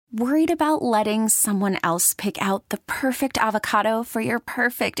Worried about letting someone else pick out the perfect avocado for your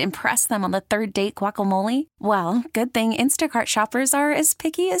perfect impress them on the third date guacamole? Well, good thing Instacart shoppers are as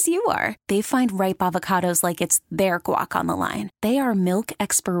picky as you are. They find ripe avocados like it's their guac on the line. They are milk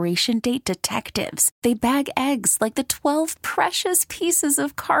expiration date detectives. They bag eggs like the 12 precious pieces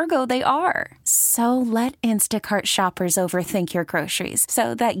of cargo they are. So let Instacart shoppers overthink your groceries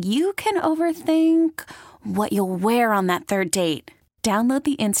so that you can overthink what you'll wear on that third date. Download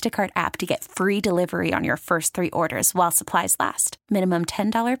the Instacart app to get free delivery on your first 3 orders while supplies last. Minimum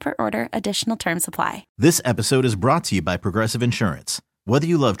 $10 per order. Additional terms apply. This episode is brought to you by Progressive Insurance. Whether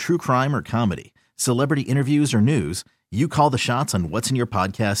you love true crime or comedy, celebrity interviews or news, you call the shots on what's in your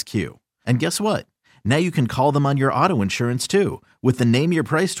podcast queue. And guess what? Now you can call them on your auto insurance too with the Name Your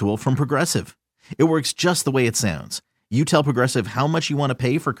Price tool from Progressive. It works just the way it sounds. You tell Progressive how much you want to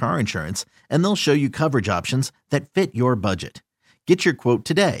pay for car insurance, and they'll show you coverage options that fit your budget. Get your quote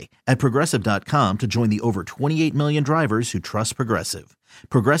today at Progressive.com to join the over 28 million drivers who trust Progressive.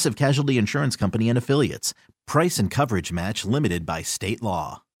 Progressive Casualty Insurance Company and Affiliates. Price and coverage match limited by state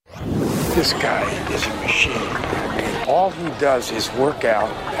law. This guy is a machine. All he does is work out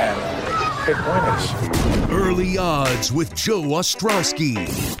and pick winners. Early Odds with Joe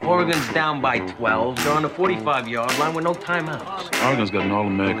Ostrowski. Oregon's down by 12. They're on the 45-yard line with no timeouts. Oregon's got an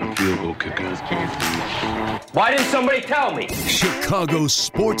All-American field goal kicker. Why didn't somebody tell me? Chicago's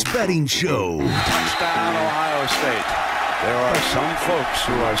sports betting show. Touchdown, Ohio State. There are some folks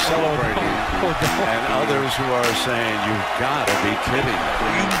who are celebrating and others who are saying, you've got to be kidding.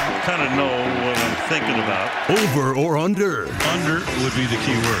 You kind of know what I'm thinking about. Over or under? Under would be the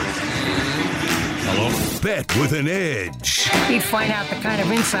key word. Hello? Bet with an edge. He'd find out the kind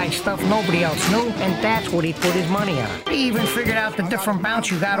of inside stuff nobody else knew, and that's what he put his money on. He even figured out the different bounce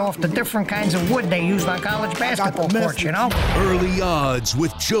you got off the different kinds of wood they used on college basketball courts, you know? Early Odds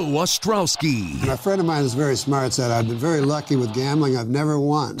with Joe Ostrowski. A friend of mine is very smart, said, I've been very lucky with gambling. I've never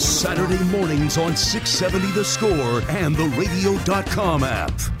won. Saturday mornings on 670 The Score and the Radio.com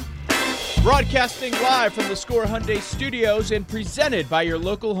app. Broadcasting live from the Score Hyundai Studios and presented by your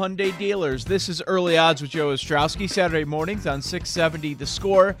local Hyundai dealers. This is Early Odds with Joe Ostrowski, Saturday mornings on 670 The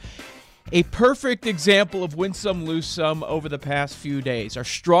Score. A perfect example of win some, lose some over the past few days. Our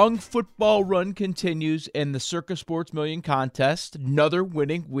strong football run continues in the Circa Sports Million contest. Another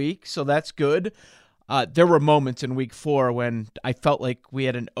winning week, so that's good. There were moments in Week 4 when I felt like we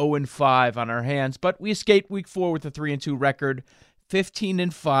had an 0-5 on our hands, but we escaped Week 4 with a 3-2 record.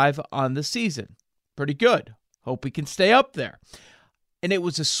 15-5 on the season. Pretty good. Hope we can stay up there. And it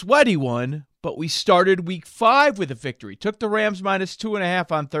was a sweaty one, but we started Week 5 with a victory. Took the Rams minus 2.5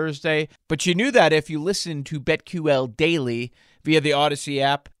 on Thursday, but you knew that if you listened to BetQL Daily via the Odyssey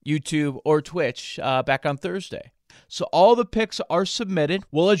app, YouTube, or Twitch back on Thursday. So all the picks are submitted.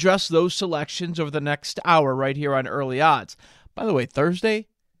 We'll address those selections over the next hour right here on Early Odds. By the way, Thursday,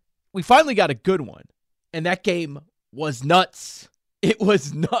 we finally got a good one, and that game was nuts. It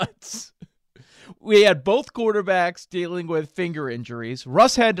was nuts. We had both quarterbacks dealing with finger injuries.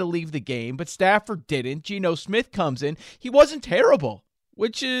 Russ had to leave the game, but Stafford didn't. Geno Smith comes in. He wasn't terrible,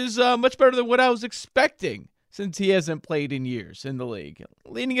 which is much better than what I was expecting since he hasn't played in years in the league.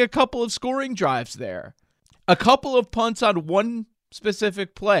 Leading a couple of scoring drives there. A couple of punts on one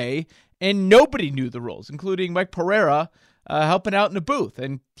specific play, and nobody knew the rules, including Mike Pereira helping out in the booth,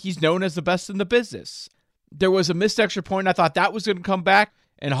 and he's known as the best in the business. There was a missed extra point. I thought that was going to come back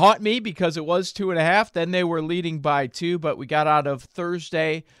and haunt me because it was 2.5. Then they were leading by 2, but we got out of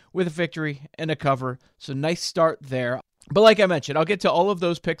Thursday with a victory and a cover. So nice start there. But like I mentioned, I'll get to all of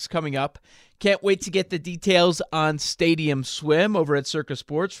those picks coming up. Can't wait to get the details on Stadium Swim over at Circa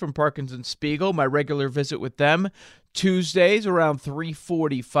Sports from Parkins and Spiegel, my regular visit with them. Tuesdays around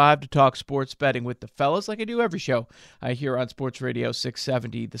 3:45 to talk sports betting with the fellas like I do every show here on Sports Radio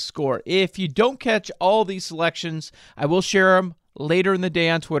 670 The Score. If you don't catch all these selections, I will share them later in the day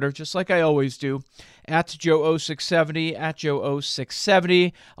on Twitter, just like I always do, at JoeO670, at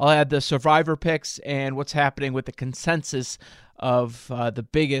JoeO670. I'll add the survivor picks and what's happening with the consensus of the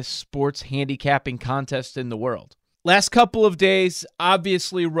biggest sports handicapping contest in the world. Last couple of days,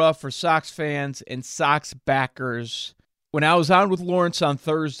 obviously rough for Sox fans and Sox backers. When I was on with Lawrence on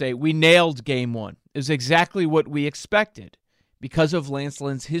Thursday, we nailed Game 1. It was exactly what we expected because of Lance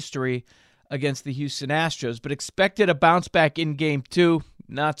Lynn's history against the Houston Astros, but expected a bounce back in Game 2,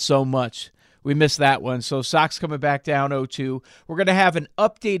 not so much. We missed that one, so Sox coming back down 0-2. We're going to have an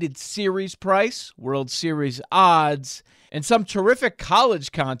updated series price, World Series odds, and some terrific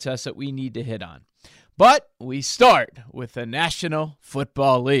college contests that we need to hit on. But we start with the National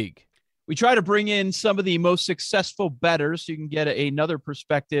Football League. We try to bring in some of the most successful bettors so you can get another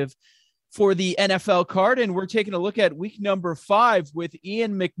perspective for the NFL card. And we're taking a look at week number 5 with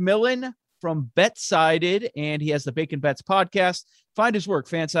Ian McMillan from BetSided, and he has the Bacon Bets podcast. Find his work,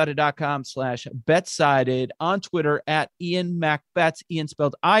 fansided.com/BetSided, on Twitter at Ian MacBets, Ian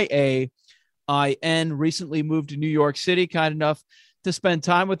spelled I-A-I-N, recently moved to New York City, kind enough to spend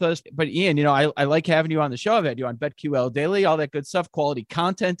time with us. But Ian, you know, I like having you on the show. I've had you on BetQL Daily, all that good stuff, quality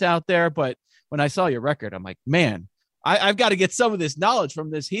content out there. But when I saw your record, I'm like, man, I've got to get some of this knowledge from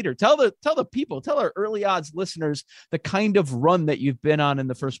this heater. Tell the people, tell our early odds listeners the kind of run that you've been on in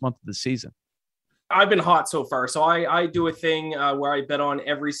the first month of the season. I've been hot so far. So I do a thing where I bet on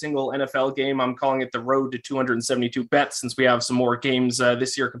every single NFL game. I'm calling it the road to 272 bets, since we have some more games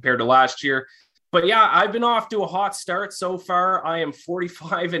this year compared to last year. But yeah, I've been off to a hot start so far. I am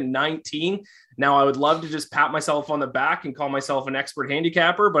 45-19. Now, I would love to just pat myself on the back and call myself an expert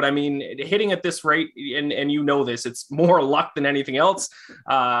handicapper, but I mean, hitting at this rate, and you know this, it's more luck than anything else.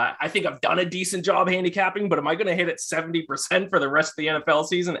 I think I've done a decent job handicapping, but am I going to hit it 70% for the rest of the NFL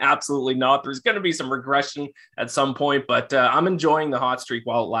season? Absolutely not. There's going to be some regression at some point, but I'm enjoying the hot streak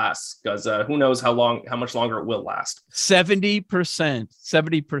while it lasts, because who knows how much longer it will last. 70%.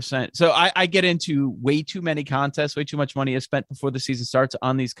 So I get into way too many contests, way too much money is spent before the season starts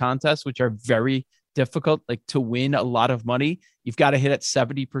on these contests, which are very difficult. Like, to win a lot of money, you've got to hit at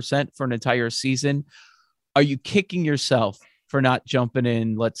 70% for an entire season. Are you kicking yourself for not jumping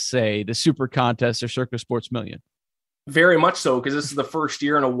in, let's say, the Super Contest or Circa Sports Million? Very much so, because this is the first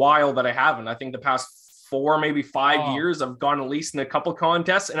year in a while that I haven't. I think the past 4, maybe 5 years, I've gone at least in a couple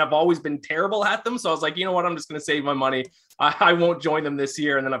contests, and I've always been terrible at them. So I was like, you know what? I'm just going to save my money. I won't join them this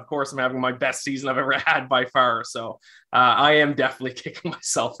year. And then, of course, I'm having my best season I've ever had by far. So I am definitely kicking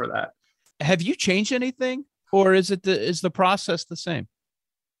myself for that. Have you changed anything, or is the process the same?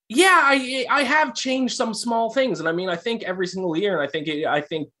 Yeah, I have changed some small things. And I mean, I think every single year, and I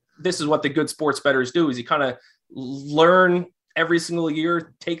think this is what the good sports bettors do, is you kind of learn every single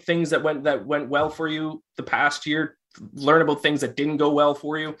year, take things that went well for you the past year, learn about things that didn't go well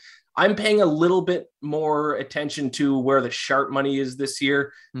for you. I'm paying a little bit more attention to where the sharp money is this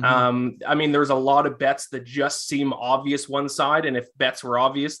year. Mm-hmm. I mean, there's a lot of bets that just seem obvious one side. And if bets were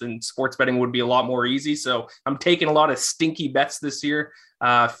obvious, then sports betting would be a lot more easy. So I'm taking a lot of stinky bets this year,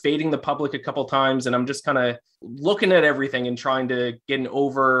 fading the public a couple times. And I'm just kind of looking at everything and trying to get an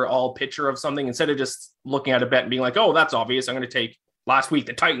overall picture of something, instead of just looking at a bet and being like, oh, that's obvious. I'm going to take last week,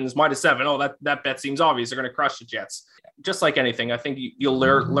 the Titans -7. Oh, that bet seems obvious. They're going to crush the Jets. Just like anything, I think you'll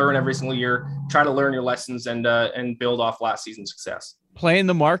learn every single year, try to learn your lessons and build off last season's success. Playing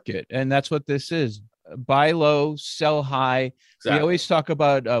the market. And that's what this is. Buy low, sell high. Exactly. We always talk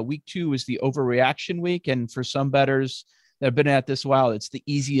about week 2 is the overreaction week. And for some bettors that have been at this a while, it's the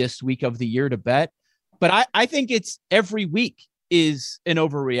easiest week of the year to bet. But I think it's every week is an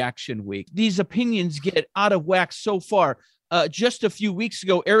overreaction week. These opinions get out of whack so far. Just a few weeks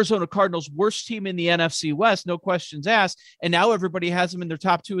ago, Arizona Cardinals, worst team in the NFC West, no questions asked. And now everybody has them in their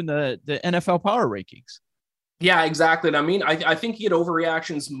top 2 in the NFL power rankings. Yeah, exactly. And I mean, I think you get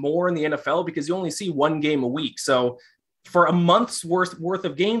overreactions more in the NFL because you only see one game a week. So for a month's worth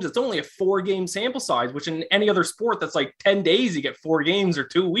of games, it's only a 4-game sample size, which in any other sport, that's like 10 days, you get 4 games or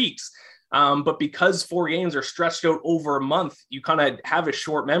 2 weeks. But because 4 games are stretched out over a month, you kind of have a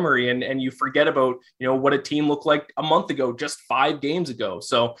short memory and you forget about, what a team looked like a month ago, just 5 games ago.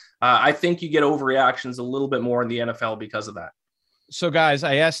 So I think you get overreactions a little bit more in the NFL because of that. So guys,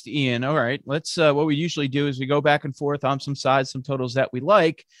 I asked Ian, all right, let's, what we usually do is we go back and forth on some sides, some totals that we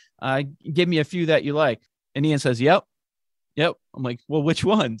like. Give me a few that you like. And Ian says, yep. I'm like, well, which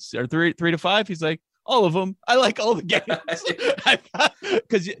ones? Are 3 to 5? He's like, all of them. I like all the games.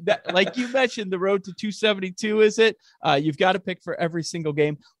 Because like you mentioned, the road to 272, is it? You've got to pick for every single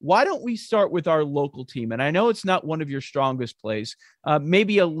game. Why don't we start with our local team? And I know it's not one of your strongest plays.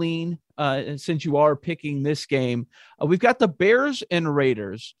 Maybe a lean, since you are picking this game. We've got the Bears and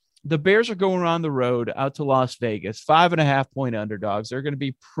Raiders. The Bears are going on the road out to Las Vegas, 5.5-point underdogs. There are going to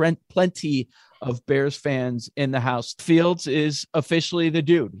be plenty of Bears fans in the house. Fields is officially the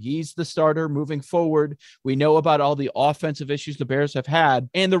dude. He's the starter moving forward. We know about all the offensive issues the Bears have had.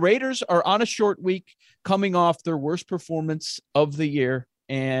 And the Raiders are on a short week coming off their worst performance of the year,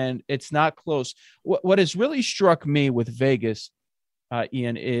 and it's not close. What has really struck me with Vegas,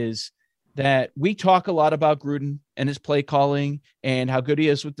 Ian, is that we talk a lot about Gruden and his play calling and how good he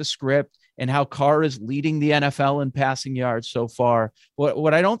is with the script and how Carr is leading the NFL in passing yards so far.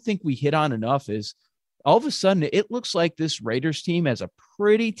 What I don't think we hit on enough is all of a sudden it looks like this Raiders team has a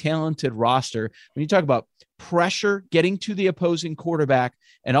pretty talented roster. When you talk about pressure getting to the opposing quarterback,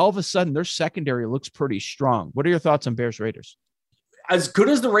 and all of a sudden their secondary looks pretty strong. What are your thoughts on Bears Raiders? As good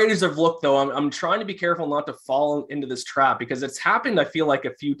as the Raiders have looked, though, I'm trying to be careful not to fall into this trap, because it's happened, I feel like,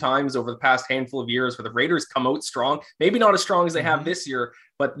 a few times over the past handful of years where the Raiders come out strong, maybe not as strong as they have this year,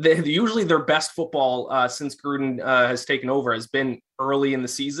 but usually their best football since Gruden has taken over has been early in the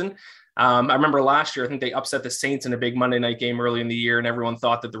season. I remember last year, I think they upset the Saints in a big Monday night game early in the year, and everyone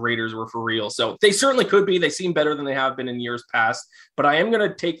thought that the Raiders were for real. So they certainly could be. They seem better than they have been in years past. But I am going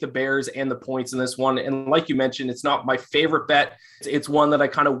to take the Bears and the points in this one. And like you mentioned, it's not my favorite bet. It's one that I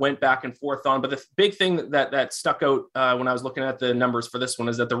kind of went back and forth on. But the big thing that stuck out when I was looking at the numbers for this one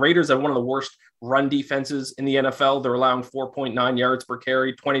is that the Raiders have one of the worst run defenses in the NFL. They're allowing 4.9 yards per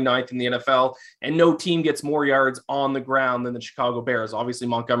carry, 29th in the NFL, and no team gets more yards on the ground than the Chicago Bears. Obviously,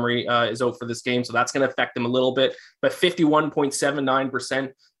 Montgomery is out for this game, so that's going to affect them a little bit, but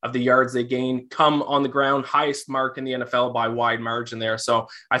 51.79% of the yards they gain come on the ground, highest mark in the NFL by wide margin there. So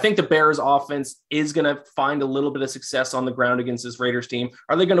I think the Bears offense is going to find a little bit of success on the ground against this Raiders team.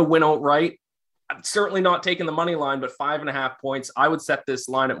 Are they going to win outright? I'm certainly not taking the money line, but 5.5 points. I would set this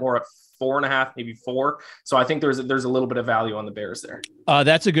line at more at 4.5, maybe 4. So I think there's a little bit of value on the Bears there.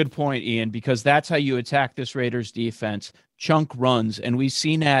 That's a good point, Ian, because that's how you attack this Raiders defense. Chunk runs. And we've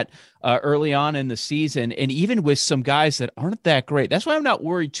seen that early on in the season, and even with some guys that aren't that great. That's why I'm not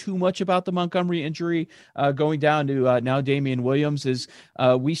worried too much about the Montgomery injury going down to now Damian Williams. Is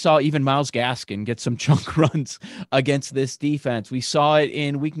we saw even Myles Gaskin get some chunk runs against this defense. We saw it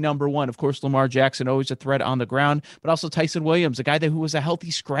in week number 1. Of course, Lamar Jackson, always a threat on the ground, but also Tyson Williams, a guy who was a healthy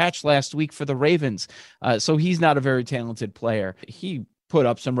scratch last week for the Ravens. So he's not a very talented player. He put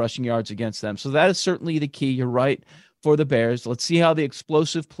up some rushing yards against them. So that is certainly the key. You're right. For the Bears. Let's see how the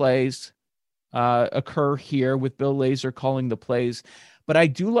explosive plays occur here with Bill Lazor calling the plays. But I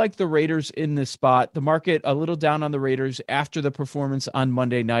do like the Raiders in this spot. The market a little down on the Raiders after the performance on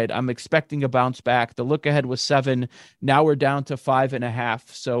Monday night. I'm expecting a bounce back. The look ahead was 7. Now we're down to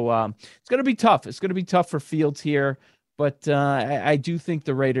 5.5. So it's going to be tough. It's going to be tough for Fields here. But I do think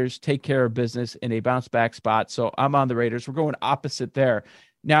the Raiders take care of business in a bounce back spot. So I'm on the Raiders. We're going opposite there.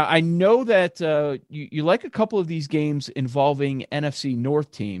 Now, I know that you like a couple of these games involving NFC North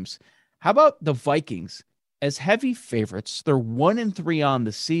teams. How about the Vikings as heavy favorites? They're 1-3 on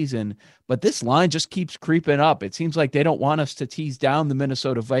the season, but this line just keeps creeping up. It seems like they don't want us to tease down the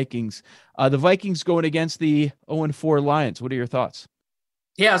Minnesota Vikings. The Vikings going against the 0-4 Lions. What are your thoughts?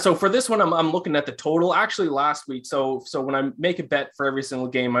 Yeah, so for this one, I'm looking at the total. Actually, last week, so when I make a bet for every single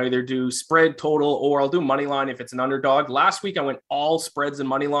game, I either do spread total or I'll do money line if it's an underdog. Last week, I went all spreads and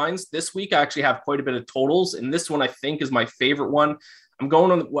money lines. This week, I actually have quite a bit of totals, and this one I think is my favorite one. I'm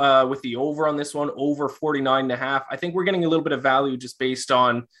going on with the over on this one, over 49.5. I think we're getting a little bit of value just based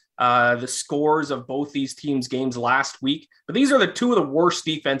on the scores of both these teams' games last week. But these are the two of the worst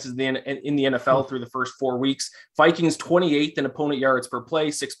defenses in the NFL through the first 4 weeks. Vikings 28th in opponent yards per play,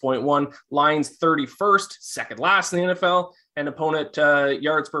 6.1. Lions 31st, second last in the NFL, and opponent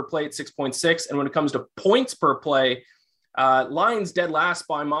yards per play at 6.6. And when it comes to points per play, Lions dead last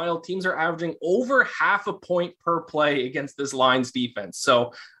by a mile. Teams are averaging over 0.5 point per play against this Lions defense.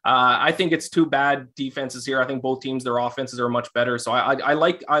 So I think it's two bad defenses here. I think both teams, their offenses are much better. So I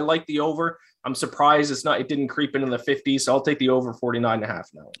like the over. I'm surprised it didn't creep into the 50s. So I'll take the over 49.5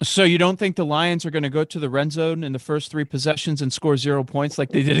 now. So you don't think the Lions are going to go to the red zone in the first 3 possessions and score 0 points like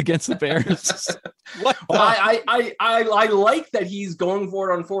they did against the Bears? Well, I like that he's going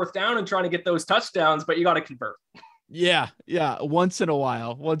for it on 4th down and trying to get those touchdowns, but you got to convert. Yeah. Once in a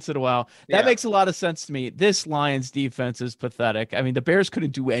while. That makes a lot of sense to me. This Lions defense is pathetic. I mean, the Bears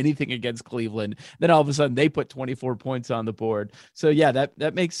couldn't do anything against Cleveland. Then all of a sudden they put 24 points on the board. So yeah,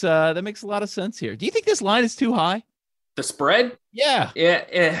 that makes a lot of sense here. Do you think this line is too high? The spread? Yeah.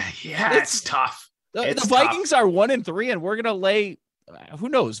 It's tough. The Vikings are 1-3 and we're going to lay, who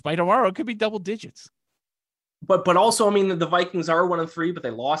knows, by tomorrow it could be double digits. But also, I mean, the Vikings are 1-3, but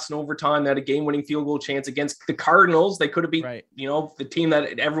they lost in overtime. They had a game-winning field goal chance against the Cardinals. They could have beat, the team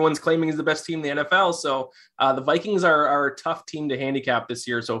that everyone's claiming is the best team in the NFL. So the Vikings are a tough team to handicap this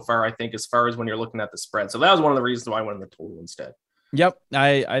year so far, I think, as far as when you're looking at the spread. So that was one of the reasons why I went in the total instead. Yep,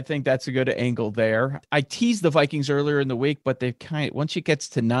 I think that's a good angle there. I teased the Vikings earlier in the week, but they once it gets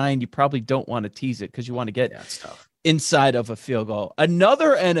to 9, you probably don't want to tease it because you want to get it's tough. Inside of a field goal.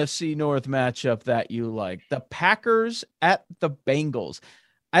 Another NFC North matchup that you like, the Packers at the Bengals.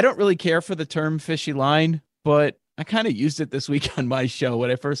 I don't really care for the term fishy line, but I kind of used it this week on my show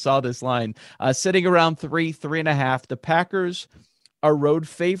when I first saw this line. Sitting around 3.5. The Packers are road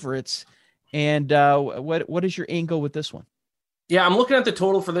favorites. And what is your angle with this one? Yeah, I'm looking at the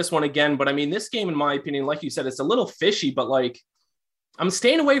total for this one again, but I mean, this game, in my opinion, like you said, it's a little fishy, but like, I'm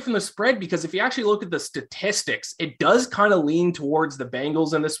staying away from the spread because if you actually look at the statistics, it does kind of lean towards the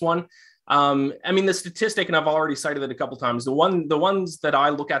Bengals in this one. I mean, the statistic, and I've already cited it a couple times, the ones that I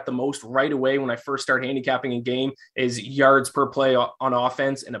look at the most right away when I first start handicapping a game is yards per play on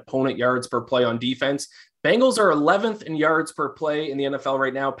offense and opponent yards per play on defense. Bengals are 11th in yards per play in the NFL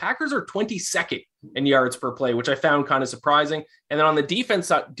right now. Packers are 22nd in yards per play, which I found kind of surprising. And then on the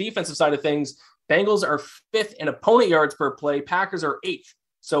defensive side of things, Bengals are 5th in opponent yards per play. Packers are 8th.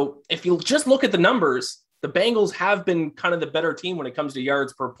 So if you just look at the numbers, the Bengals have been kind of the better team when it comes to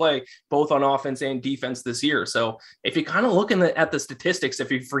yards per play, both on offense and defense this year. So if you kind of look at the statistics,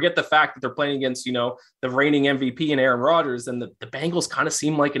 if you forget the fact that they're playing against, the reigning MVP and Aaron Rodgers, then the Bengals kind of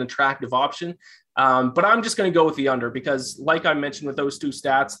seem like an attractive option. But I'm just going to go with the under because, like I mentioned with those two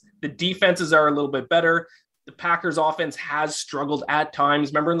stats, the defenses are a little bit better. The Packers offense has struggled at times.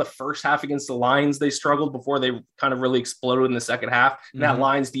 Remember in the first half against the Lions, they struggled before they kind of really exploded in the second half. And that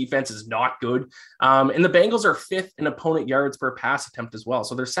Lions defense is not good. And the Bengals are 5th in opponent yards per pass attempt as well.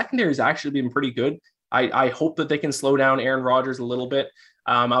 So their secondary has actually been pretty good. I hope that they can slow down Aaron Rodgers a little bit.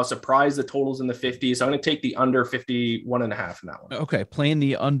 I was surprised the total's in the 50s. So I'm going to take the under 51.5 in that one. Okay. Playing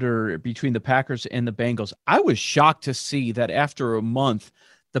the under between the Packers and the Bengals. I was shocked to see that after a month,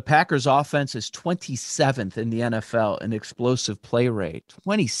 the Packers offense is 27th in the NFL in explosive play rate.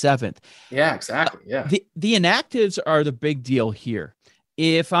 27th. Yeah, exactly. Yeah. The inactives are the big deal here.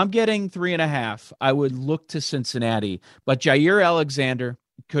 If I'm getting 3.5, I would look to Cincinnati, but Jair Alexander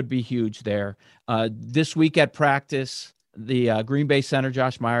could be huge there. This week at practice, the Green Bay center,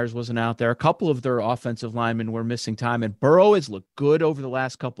 Josh Myers, wasn't out there. A couple of their offensive linemen were missing time, and Burrow has looked good over the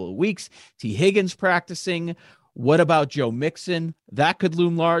last couple of weeks. T. Higgins practicing. What about Joe Mixon? That could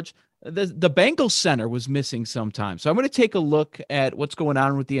loom large. The Bengals center was missing sometimes. So I'm going to take a look at what's going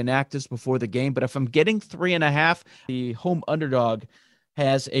on with the inactives before the game. But if I'm getting 3.5, the home underdog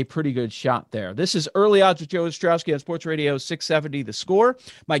has a pretty good shot there. This is Early Odds with Joe Ostrowski on Sports Radio 670 The Score.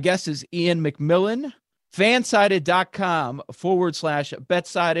 My guest is Ian McMillan.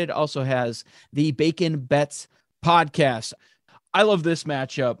 Fansided.com/betsided also has the Bacon Bets podcast. I love this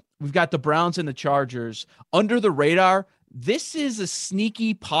matchup. We've got the Browns and the Chargers under the radar. This is a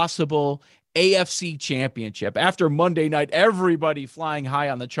sneaky possible AFC championship. After Monday night, everybody flying high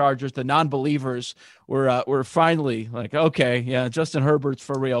on the Chargers. The non-believers were finally like, okay, yeah, Justin Herbert's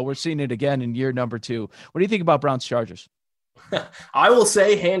for real. We're seeing it again in year number 2. What do you think about Browns Chargers? I will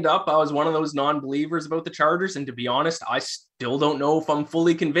say, hand up, I was one of those non-believers about the Chargers. And to be honest, I still don't know if I'm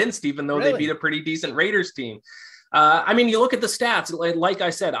fully convinced, even though they beat a pretty decent Raiders team. I mean, you look at the stats, like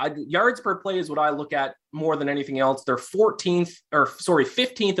I said, yards per play is what I look at more than anything else. They're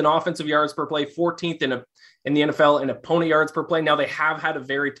 15th in offensive yards per play, 14th in the NFL in opponent yards per play. Now they have had a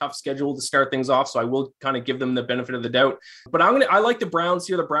very tough schedule to start things off, so I will kind of give them the benefit of the doubt. But I like the Browns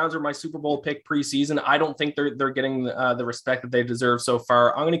here. The Browns are my Super Bowl pick preseason. I don't think they're getting the respect that they deserve so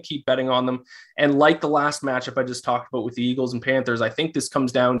far. I'm going to keep betting on them. And like the last matchup I just talked about with the Eagles and Panthers, I think this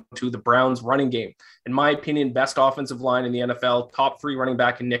comes down to the Browns running game. In my opinion, best offensive line in the NFL, top 3 running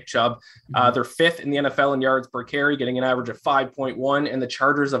back in Nick Chubb. They're 5th in the NFL in yards per carry, getting an average of 5.1. And the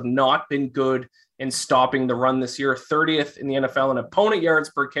Chargers have not been good in stopping the run this year. 30th in the NFL in opponent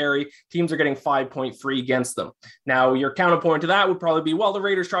yards per carry. Teams are getting 5.3 against them. Now, your counterpoint to that would probably be, well, the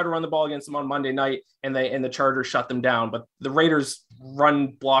Raiders tried to run the ball against them on Monday night and the Chargers shut them down. But the Raiders'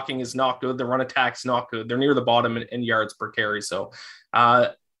 run blocking is not good. The run attack is not good. They're near the bottom in yards per carry. So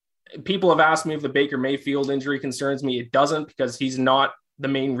people have asked me if the Baker Mayfield injury concerns me. It doesn't, because he's not the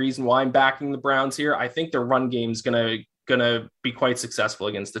main reason why I'm backing the Browns here. I think their run game is going to be quite successful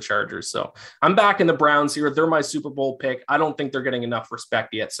against the Chargers. So I'm backing the Browns here. They're my Super Bowl pick. I don't think they're getting enough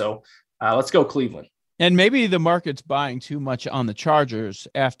respect yet. So let's go Cleveland. And maybe the market's buying too much on the Chargers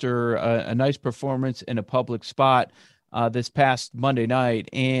after a nice performance in a public spot this past Monday night.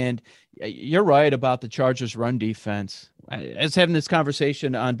 And you're right about the Chargers run defense. I was having this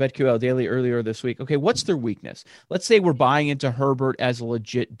conversation on BetQL Daily earlier this week. Okay, what's their weakness? Let's say we're buying into Herbert as a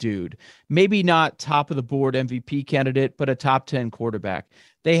legit dude. Maybe not top of the board MVP candidate, but a top 10 quarterback.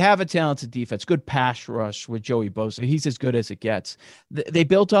 They have a talented defense, good pass rush with Joey Bosa. He's as good as it gets. They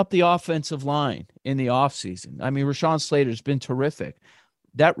built up the offensive line in the offseason. I mean, Rashawn Slater's been terrific.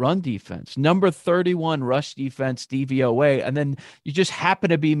 That run defense, number 31 rush defense DVOA, and then you just happen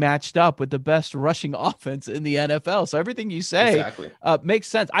to be matched up with the best rushing offense in the NFL. So everything you say makes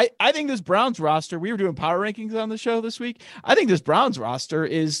sense. I think this Browns roster, we were doing power rankings on the show this week. I think this Browns roster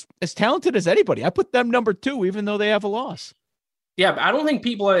is as talented as anybody. I put them number 2, even though they have a loss. Yeah, but I don't think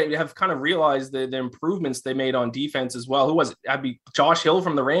people have kind of realized the improvements they made on defense as well. Who was it? Josh Hill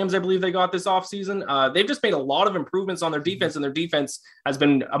from the Rams, I believe they got this offseason. They've just made a lot of improvements on their defense, and their defense has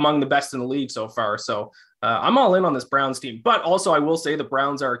been among the best in the league so far. So I'm all in on this Browns team. But also, I will say the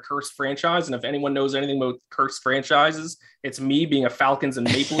Browns are a cursed franchise, and if anyone knows anything about cursed franchises, it's me being a Falcons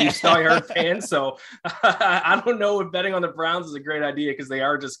and Maple Leafs diehard fan. So I don't know if betting on the Browns is a great idea because they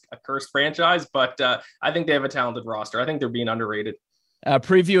are just a cursed franchise, but I think they have a talented roster. I think they're being underrated.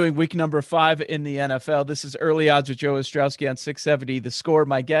 Previewing week number 5 in the NFL. This is Early Odds with Joe Ostrowski on 670 The Score.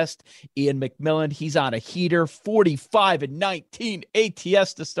 My guest, Ian McMillan. He's on a heater, 45-19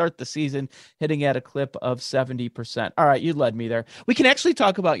 ATS to start the season, hitting at a clip of 70%. All right, you led me there. We can actually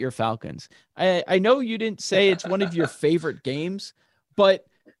talk about your Falcons. I know you didn't say it's one of your favorite games, but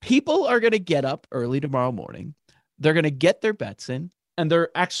people are going to get up early tomorrow morning. They're going to get their bets in, and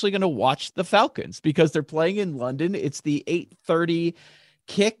they're actually going to watch the Falcons because they're playing in London. It's the 8:30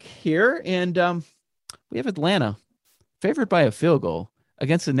 kick here, and we have Atlanta favored by a field goal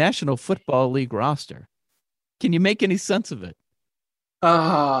against the National Football League roster. Can you make any sense of it?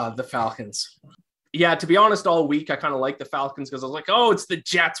 The Falcons. Yeah, to be honest, all week I kind of like the Falcons because I was like, oh, it's the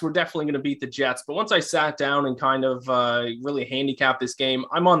Jets. We're definitely going to beat the Jets. But once I sat down and kind of really handicapped this game,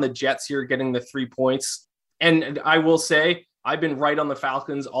 I'm on the Jets here getting the 3 points. And I will say, I've been right on the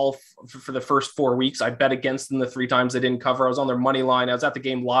Falcons all for the first 4 weeks. I bet against them the 3 times they didn't cover. I was on their money line. I was at the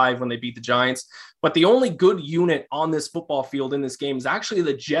game live when they beat the Giants. But the only good unit on this football field in this game is actually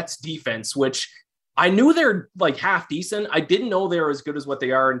the Jets defense, which I knew they're like half decent. I didn't know they were as good as what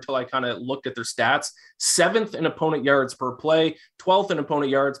they are until I kind of looked at their stats. 7th in opponent yards per play, 12th in opponent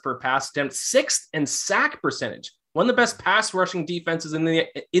yards per pass attempt, 6th in sack percentage. One of the best pass rushing defenses in the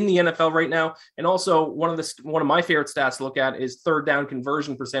NFL right now. And also one of my favorite stats to look at is third down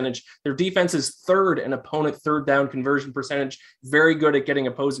conversion percentage. Their defense is 3rd in opponent third down conversion percentage. Very good at getting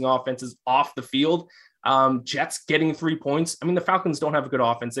opposing offenses off the field. Jets getting 3 points. I mean, the Falcons don't have a good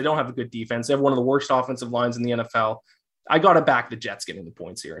offense. They don't have a good defense. They have one of the worst offensive lines in the NFL. I got to back the Jets getting the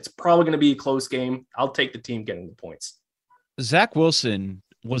points here. It's probably going to be a close game. I'll take the team getting the points. Zach Wilson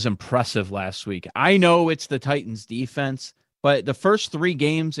was impressive last week. I know it's the Titans defense, but the first 3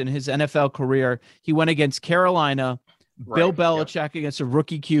 games in his NFL career, he went against Carolina, Bill Belichick against a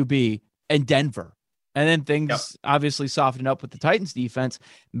rookie QB, and Denver. And then things obviously softened up with the Titans defense.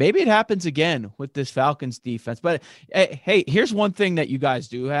 Maybe it happens again with this Falcons defense. But hey, here's one thing that you guys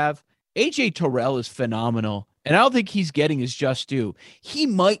do have. AJ Terrell is phenomenal, and I don't think he's getting his just due. He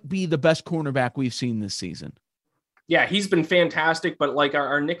might be the best cornerback we've seen this season. Yeah, he's been fantastic, but like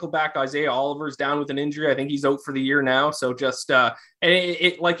our nickelback Isaiah Oliver's down with an injury. I think he's out for the year now. So just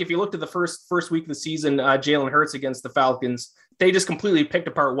like if you looked at the first week of the season, Jalen Hurts against the Falcons, they just completely picked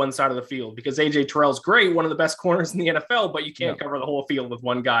apart one side of the field because AJ Terrell's great, one of the best corners in the NFL, but you can't cover the whole field with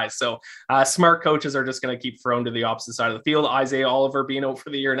one guy. So smart coaches are just going to keep throwing to the opposite side of the field. Isaiah Oliver being out for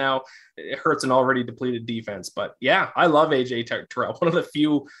the year now, it hurts an already depleted defense. But yeah, I love AJ Terrell, one of the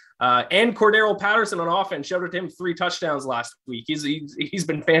few. And Cordero Patterson on offense, showed it to him 3 touchdowns last week. He's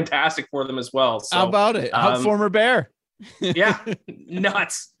been fantastic for them as well. So, how about it? Former Bear. Yeah,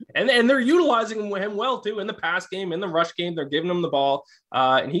 nuts. And they're utilizing him well too in the pass game, in the rush game. They're giving him the ball,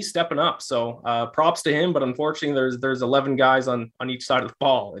 and he's stepping up. So props to him. But unfortunately, there's 11 guys on each side of the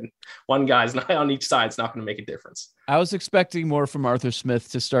ball, and one guy's not on each side. It's not going to make a difference. I was expecting more from Arthur Smith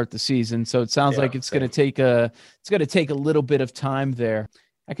to start the season, so it sounds like it's going to take a little bit of time there.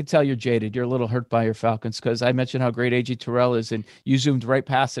 I can tell you're jaded. You're a little hurt by your Falcons because I mentioned how great AJ Terrell is, and you zoomed right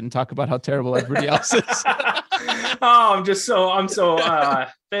past it and talk about how terrible everybody else is.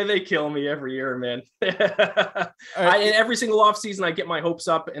 They kill me every year, man. Every single offseason, I get my hopes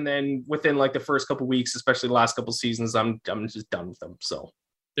up, and then within like the first couple weeks, especially the last couple seasons, I'm just done with them. So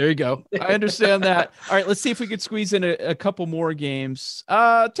there you go. I understand that. All right, let's see if we could squeeze in a couple more games.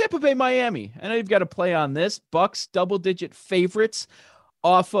 Tampa Bay, Miami. I know you've got to play on this. Bucks double-digit favorites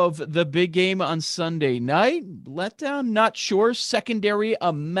off of the big game on Sunday night. Letdown, not sure. Secondary,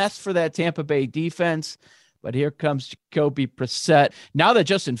 a mess for that Tampa Bay defense. But here comes Jacoby Brissett. Now that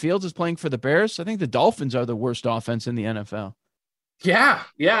Justin Fields is playing for the Bears, I think the Dolphins are the worst offense in the NFL. Yeah.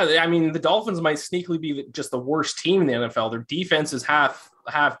 I mean, the Dolphins might sneakily be just the worst team in the NFL. Their defense is half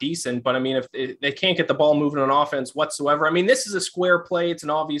half decent, but I mean, if they can't get the ball moving on offense whatsoever, I mean, this is a square play. It's an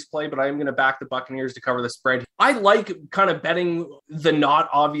obvious play, but I'm going to back the Buccaneers to cover the spread. I like kind of betting the not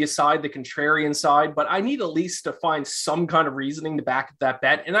obvious side, the contrarian side, but I need at least to find some kind of reasoning to back that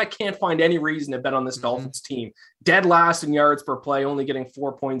bet. And I can't find any reason to bet on this Dolphins team. Dead last in yards per play, only getting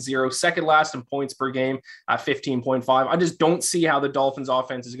 4.0, second last in points per game at 15.5. I just don't see how the Dolphins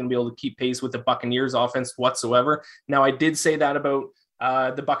offense is going to be able to keep pace with the Buccaneers offense whatsoever. Now, I did say that about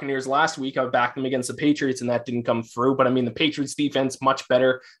the Buccaneers last week. I backed them against the Patriots, and that didn't come through. But I mean, the Patriots defense much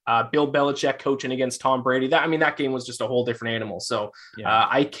better. Bill Belichick coaching against Tom Brady. That game was just a whole different animal. So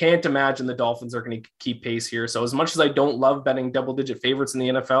I can't imagine the Dolphins are going to keep pace here. So as much as I don't love betting double-digit favorites in the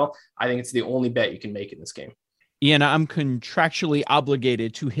NFL, I think it's the only bet you can make in this game. Ian, I'm contractually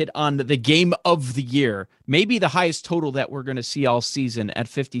obligated to hit on the game of the year, maybe the highest total that we're going to see all season at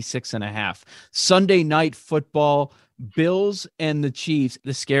 56.5. Sunday night football, Bills and the Chiefs.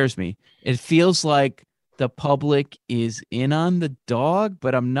 This scares me. It feels like the public is in on the dog,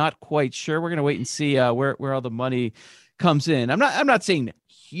 but I'm not quite sure. We're going to wait and see where all the money comes in. I'm not saying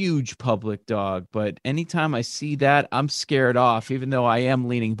huge public dog, but anytime I see that, I'm scared off, even though I am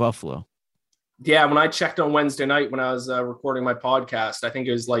leaning Buffalo. Yeah, when I checked on Wednesday night when I was recording my podcast, I think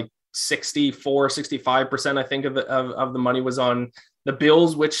it was like 65% I think of the money was on the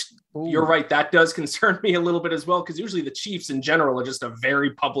Bills, which you're right, that does concern me a little bit as well, because usually the Chiefs in general are just a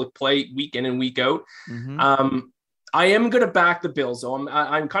very public play week in and week out. I am going to back the Bills, though.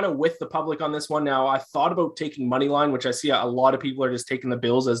 I'm kind of with the public on this one now. I thought about taking money line, which I see a lot of people are just taking the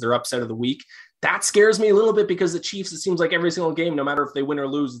Bills as their upset of the week. That scares me a little bit because the Chiefs, it seems like every single game, no matter if they win or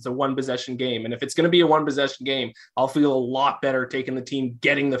lose, it's a one-possession game. And if it's going to be a one-possession game, I'll feel a lot better taking the team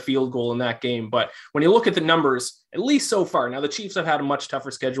getting the field goal in that game. But when you look at the numbers, at least so far, now the Chiefs have had a much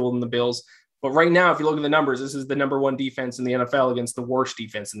tougher schedule than the Bills. But right now, if you look at the numbers, this is the number one defense in the NFL against the worst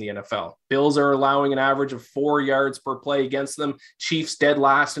defense in the NFL. Bills are allowing an average of 4 yards per play against them. Chiefs dead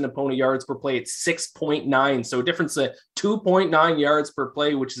last in opponent yards per play at 6.9. So a difference of 2.9 yards per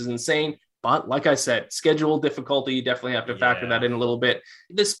play, which is insane. But like I said, schedule difficulty, you definitely have to factor that in a little bit.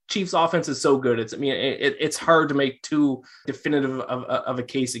 This Chiefs offense is so good. It's hard to make too definitive of a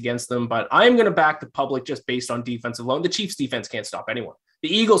case against them. But I'm going to back the public just based on defensive alone. The Chiefs defense can't stop anyone.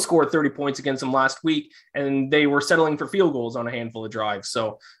 The Eagles scored 30 points against them last week, and they were settling for field goals on a handful of drives.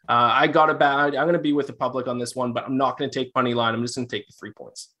 So I'm going to be with the public on this one, but I'm not going to take money line. I'm just going to take the 3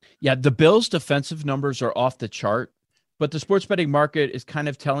 points. Yeah, the Bills' defensive numbers are off the chart, but the sports betting market is kind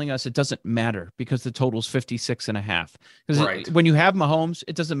of telling us it doesn't matter because the total's 56.5. Because when you have Mahomes,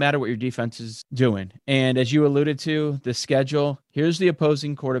 it doesn't matter what your defense is doing. And as you alluded to, the schedule, here's the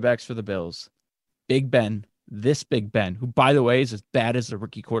opposing quarterbacks for the Bills. Big Ben. This Big Ben, who, by the way, is as bad as the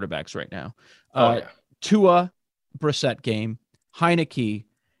rookie quarterbacks right now. Tua, Brissett game, Heineke,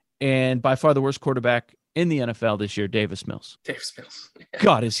 and by far the worst quarterback in the NFL this year, Davis Mills. Davis Mills.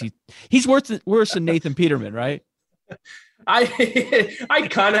 God, he's worse than Nathan Peterman, right? I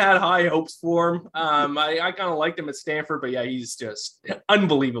kind of had high hopes for him. I kind of liked him at Stanford, but yeah, he's just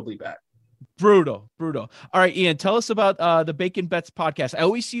unbelievably bad. Brutal. All right, Ian, tell us about the Bacon Bets podcast. I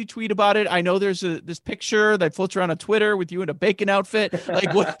always see you tweet about it. I know there's this picture that floats around on Twitter with you in a bacon outfit.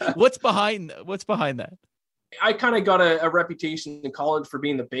 Like what's behind that? I kind of got a reputation in college for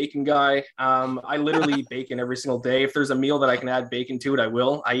being the bacon guy. I literally eat bacon every single day. If there's a meal that I can add bacon to it, I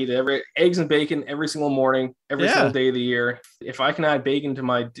will. I eat eggs and bacon every single morning, every single day of the year. If I can add bacon to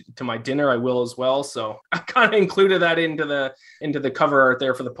my dinner, I will as well. So I kind of included that into the cover art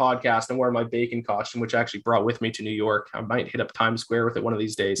there for the podcast and wear my bacon costume, which I actually brought with me to New York. I might hit up Times Square with it one of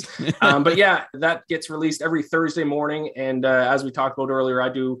these days. But yeah, that gets released every Thursday morning. And as we talked about earlier, I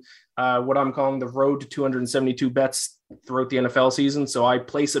do what I'm calling the road to 272 bets throughout the NFL season. So I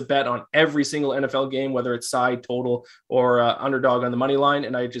place a bet on every single NFL game, whether it's side, total, or underdog on the money line.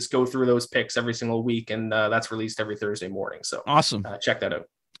 And I just go through those picks every single week. And that's released every Thursday morning. So awesome. Check that out.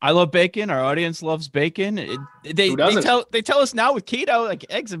 I love bacon. Our audience loves bacon. They tell us now with keto, like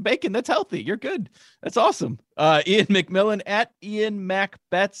eggs and bacon, that's healthy. You're good. That's awesome. Ian McMillan at Ian Mac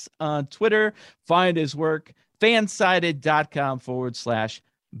Bets on Twitter. Find his work,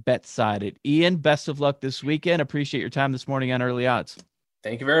 fansided.com/BetSided. Ian, best of luck this weekend. Appreciate your time this morning on Early Odds.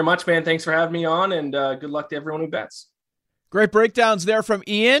 Thank you very much, man. Thanks for having me on, and good luck to everyone who bets. Great breakdowns there from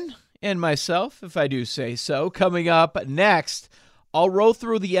Ian and myself, if I do say so. Coming up next, I'll roll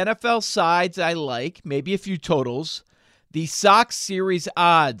through the NFL sides I like, maybe a few totals. The Sox series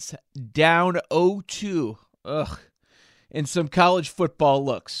odds down 0-2. And some college football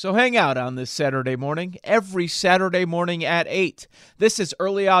looks. So hang out on this Saturday morning, every Saturday morning at 8. This is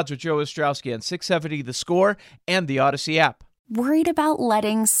Early Odds with Joe Ostrowski on 670 The Score and the Odyssey app. Worried about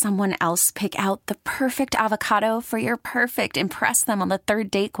letting someone else pick out the perfect avocado for your perfect impress them on the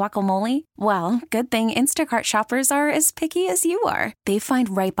third date guacamole? Well, good thing Instacart shoppers are as picky as you are. They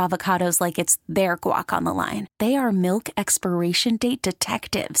find ripe avocados like it's their guac on the line. They are milk expiration date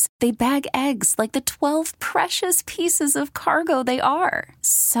detectives. They bag eggs like the 12 precious pieces of cargo they are.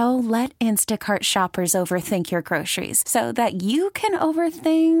 So let Instacart shoppers overthink your groceries so that you can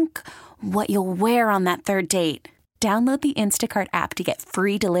overthink what you'll wear on that third date. Download the Instacart app to get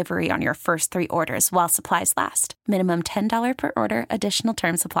free delivery on your first 3 orders while supplies last. Minimum $10 per order. Additional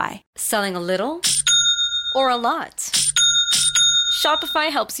terms apply. Selling a little or a lot?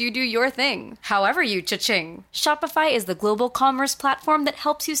 Shopify helps you do your thing, however you cha-ching. Shopify is the global commerce platform that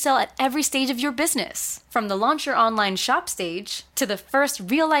helps you sell at every stage of your business. From the launch your online shop stage, to the first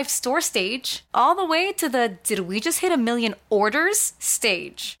real-life store stage, all the way to the did we just hit 1 million orders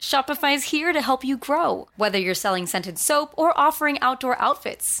stage. Shopify is here to help you grow. Whether you're selling scented soap or offering outdoor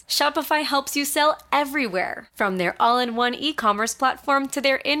outfits, Shopify helps you sell everywhere. From their all-in-one e-commerce platform to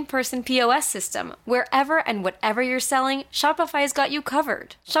their in-person POS system, wherever and whatever you're selling, Shopify's got you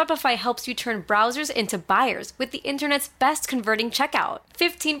covered. Shopify helps you turn browsers into buyers with the internet's best converting checkout.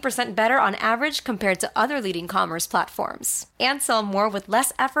 15% better on average compared to other leading commerce platforms. And sell more with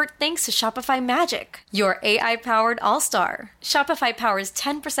less effort thanks to Shopify Magic, your AI-powered all-star. Shopify powers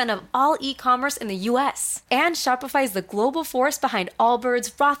 10% of all e-commerce in the US. And Shopify is the global force behind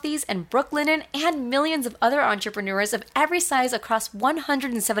Allbirds, Rothy's, and Brooklinen, and millions of other entrepreneurs of every size across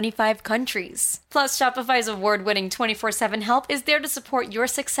 175 countries. Plus, Shopify's award-winning 24/7 help is there to support your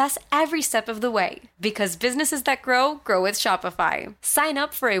success every step of the way. Because businesses that grow, grow with Shopify. Sign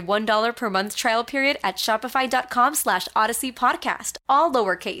up for a $1 per month trial period at shopify.com/Odyssey Podcast, all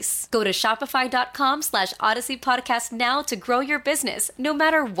lowercase. Go to shopify.com/Odyssey Podcast now to grow your business, no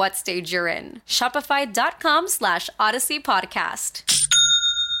matter what stage you're in. Shopify.com/Odyssey Podcast.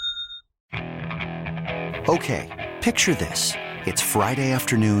 Okay, picture this. It's Friday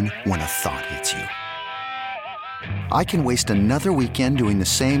afternoon when a thought hits you. I can waste another weekend doing the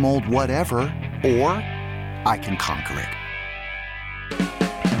same old whatever, or I can conquer it.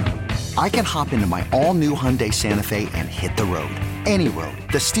 I can hop into my all-new Hyundai Santa Fe and hit the road. Any road.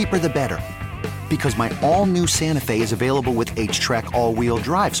 The steeper, the better. Because my all-new Santa Fe is available with H-Track all-wheel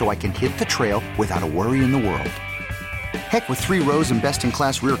drive, so I can hit the trail without a worry in the world. Heck, with 3 rows and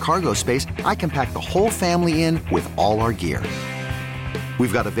best-in-class rear cargo space, I can pack the whole family in with all our gear.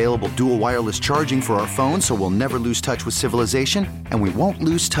 We've got available dual wireless charging for our phones, so we'll never lose touch with civilization, and we won't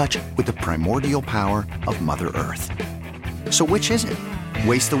lose touch with the primordial power of Mother Earth. So which is it?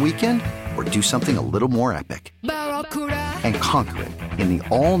 Waste the weekend or do something a little more epic? And conquer it in the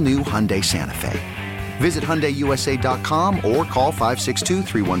all-new Hyundai Santa Fe. Visit HyundaiUSA.com or call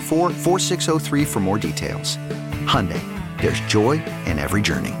 562-314-4603 for more details. Hyundai, there's joy in every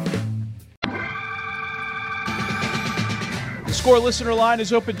journey. The Score listener line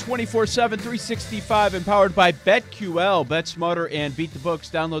is open 24/7, 365, and powered by BetQL. Bet smarter and beat the books.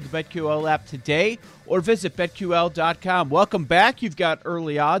 Download the BetQL app today or visit BetQL.com. Welcome back. You've got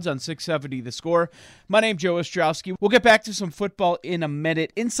early odds on 670 The Score. My name's Joe Ostrowski. We'll get back to some football in a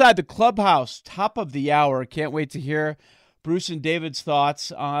minute. Inside the clubhouse, top of the hour. Can't wait to hear Bruce and David's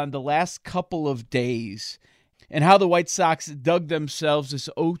thoughts on the last couple of days and how the White Sox dug themselves this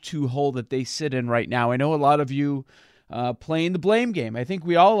 0-2 hole that they sit in right now. I know a lot of you playing the blame game. I think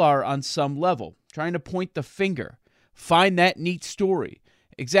we all are on some level, trying to point the finger, find that neat story.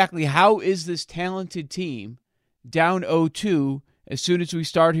 Exactly how is this talented team down 0-2 as soon as we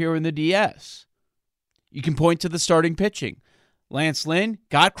start here in the DS? You can point to the starting pitching. Lance Lynn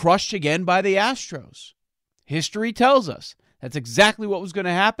got crushed again by the Astros. History tells us that's exactly what was going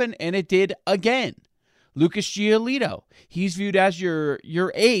to happen, and it did again. Lucas Giolito, he's viewed as your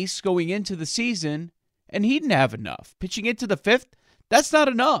ace going into the season, and he didn't have enough. Pitching into the 5th, that's not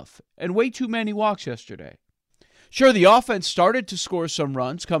enough, and way too many walks yesterday. Sure, the offense started to score some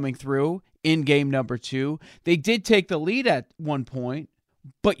runs coming through in game number 2. They did take the lead at one point,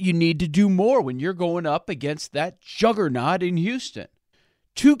 but you need to do more when you're going up against that juggernaut in Houston.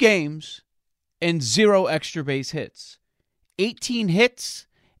 2 games and 0 extra base hits. 18 hits,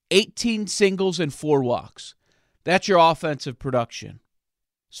 18 singles, and 4 walks. That's your offensive production.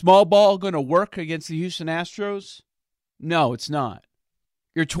 Small ball going to work against the Houston Astros? No, it's not.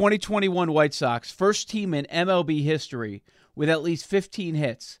 Your 2021 White Sox, first team in MLB history with at least 15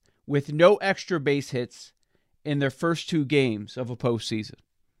 hits, with no extra base hits in their first 2 games of a postseason.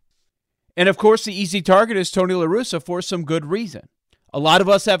 And of course, the easy target is Tony La Russa for some good reason. A lot of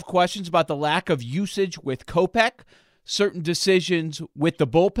us have questions about the lack of usage with Kopech, certain decisions with the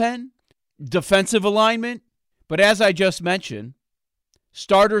bullpen, defensive alignment, But as I just mentioned,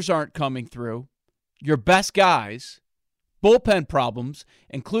 starters aren't coming through. Your best guys, bullpen problems,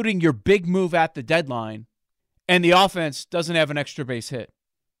 including your big move at the deadline, and the offense doesn't have an extra base hit.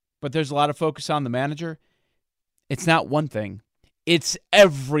 But there's a lot of focus on the manager. It's not one thing. It's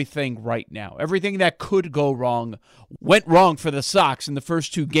everything right now. Everything that could go wrong went wrong for the Sox in the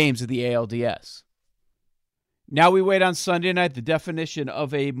first 2 games of the ALDS. Now we wait on Sunday night, the definition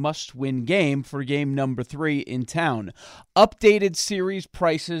of a must-win game for game number 3 in town. Updated series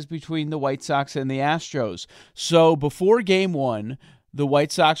prices between the White Sox and the Astros. So before game 1, the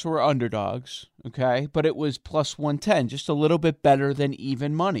White Sox were underdogs, okay? But it was plus 110, just a little bit better than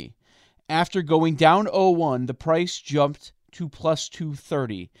even money. After going down 0-1, the price jumped to plus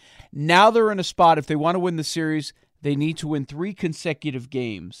 230. Now they're in a spot, if they want to win the series, they need to win 3 consecutive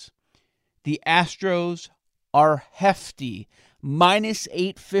games. The Astros are hefty, minus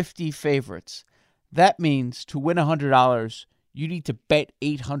 850 favorites. That means to win $100, you need to bet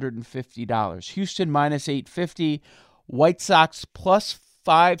 $850. Houston minus 850, White Sox plus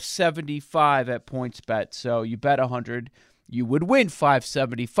 575 at PointsBet. So you bet 100, you would win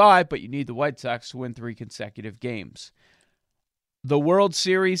 575, but you need the White Sox to win 3 consecutive games. The World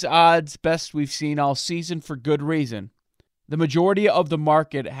Series odds, best we've seen all season for good reason. The majority of the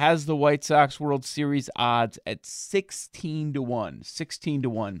market has the White Sox World Series odds at 16-1.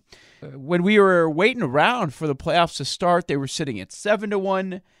 16-1. When we were waiting around for the playoffs to start, they were sitting at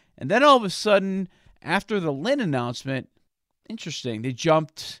 7-1. And then all of a sudden, after the Lynn announcement, interesting, they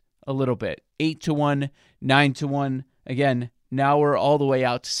jumped a little bit. 8-1, 9-1. Again, now we're all the way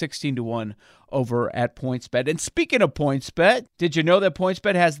out to 16-1 over at PointsBet. And speaking of PointsBet, did you know that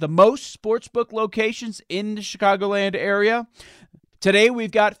PointsBet has the most sportsbook locations in the Chicagoland area? Today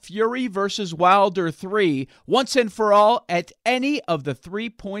we've got Fury versus Wilder 3, once and for all at any of the 3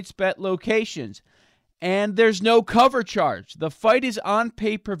 PointsBet locations. And there's no cover charge. The fight is on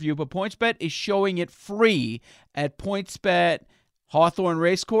pay-per-view, but PointsBet is showing it free at PointsBet Hawthorne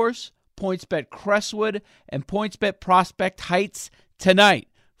Racecourse, PointsBet Crestwood, and PointsBet Prospect Heights tonight.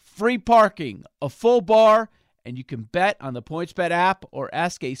 Free parking, a full bar, and you can bet on the PointsBet app or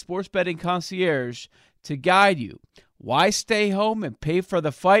ask a sports betting concierge to guide you. Why stay home and pay for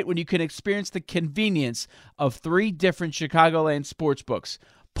the fight when you can experience the convenience of 3 different Chicagoland sportsbooks?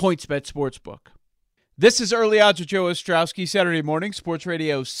 PointsBet Sportsbook. This is Early Odds with Joe Ostrowski, Saturday morning, Sports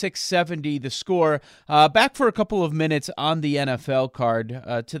Radio 670, The Score. Back for a couple of minutes on the NFL card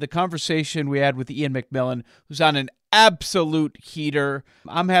to the conversation we had with Ian McMillan, who's on an absolute heater.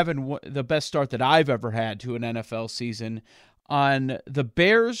 I'm having the best start that I've ever had to an NFL season. On the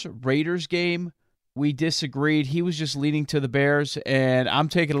Bears-Raiders game, we disagreed. He was just leaning to the Bears, and I'm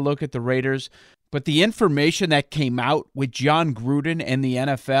taking a look at the Raiders. But the information that came out with John Gruden and the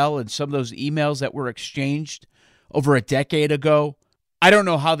NFL and some of those emails that were exchanged over a decade ago, I don't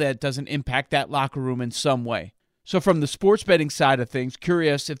know how that doesn't impact that locker room in some way. So from the sports betting side of things,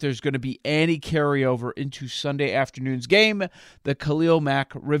 curious if there's going to be any carryover into Sunday afternoon's game, the Khalil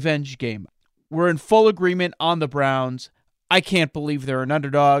Mack revenge game. We're in full agreement on the Browns. I can't believe they're an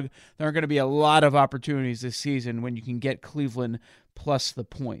underdog. There are going to be a lot of opportunities this season when you can get Cleveland plus the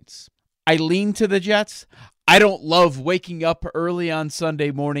points. I lean to the Jets. I don't love waking up early on Sunday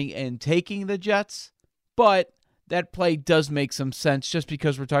morning and taking the Jets, but that play does make some sense just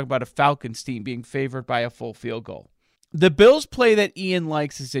because we're talking about a Falcons team being favored by a full field goal. The Bills play that Ian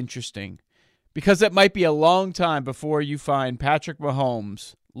likes is interesting because it might be a long time before you find Patrick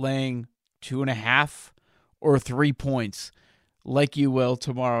Mahomes laying 2.5 or 3 points like you will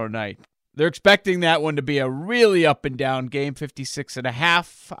tomorrow night. They're expecting that one to be a really up and down game,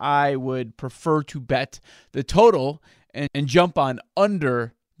 56.5. I would prefer to bet the total and jump on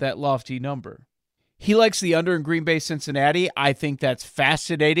under that lofty number. He likes the under in Green Bay, Cincinnati. I think that's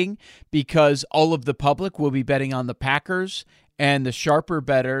fascinating because all of the public will be betting on the Packers, and the sharper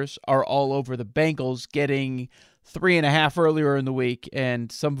bettors are all over the Bengals, getting 3.5 earlier in the week,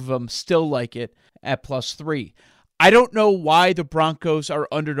 and some of them still like it at +3. I don't know why the Broncos are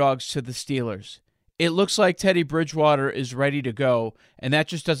underdogs to the Steelers. It looks like Teddy Bridgewater is ready to go, and that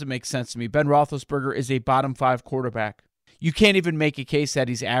just doesn't make sense to me. Ben Roethlisberger is a bottom 5 quarterback. You can't even make a case that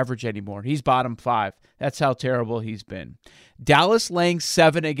he's average anymore. He's bottom 5. That's how terrible he's been. Dallas laying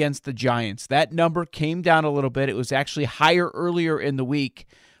 7 against the Giants. That number came down a little bit. It was actually higher earlier in the week.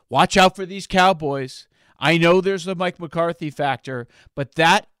 Watch out for these Cowboys. I know there's the Mike McCarthy factor, but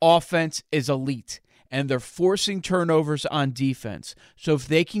that offense is elite. And they're forcing turnovers on defense. So if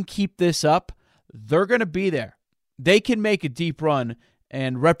they can keep this up, they're going to be there. They can make a deep run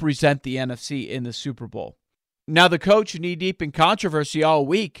and represent the NFC in the Super Bowl. Now the coach knee-deep in controversy all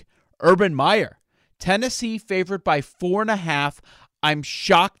week, Urban Meyer. Tennessee favored by 4.5. I'm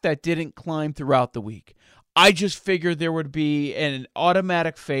shocked that didn't climb throughout the week. I just figured there would be an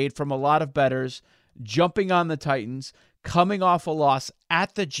automatic fade from a lot of bettors jumping on the Titans, coming off a loss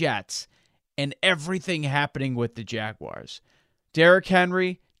at the Jets, and everything happening with the Jaguars. Derrick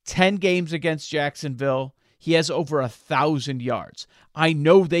Henry, 10 games against Jacksonville. He has over 1,000 yards. I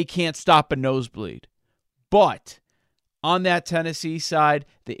know they can't stop a nosebleed, but on that Tennessee side,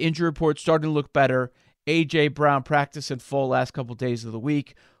 the injury report starting to look better. A.J. Brown practiced in full last couple days of the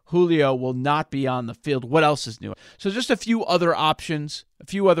week. Julio will not be on the field. What else is new? So just a few other options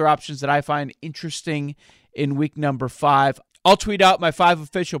that I find interesting in week number 5. I'll tweet out my 5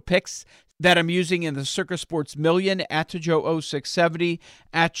 official picks that I'm using in the Circa Sports Million at Joe0670,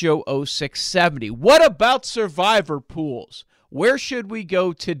 at Joe0670. What about survivor pools? Where should we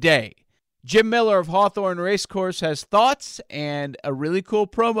go today? Jim Miller of Hawthorne Racecourse has thoughts and a really cool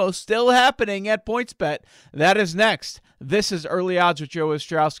promo still happening at PointsBet. That is next. This is Early Odds with Joe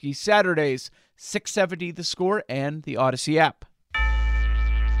Ostrowski, Saturdays, 670 The Score and the Odyssey app.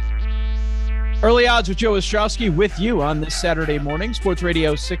 Early Odds with Joe Ostrowski with you on this Saturday morning. Sports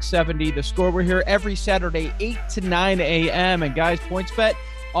Radio 670 The Score. We're here every Saturday, 8 to 9 a.m. And guys, PointsBet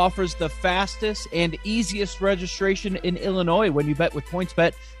offers the fastest and easiest registration in Illinois. When you bet with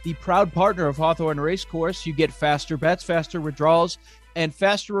PointsBet, the proud partner of Hawthorne Racecourse, you get faster bets, faster withdrawals, and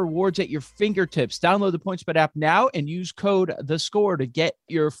faster rewards at your fingertips. Download the PointsBet app now and use code THESCORE to get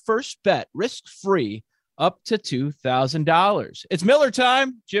your first bet risk-free up to $2,000. It's Miller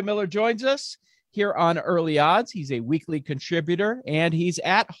time. Jim Miller joins us here on Early Odds. He's a weekly contributor, and he's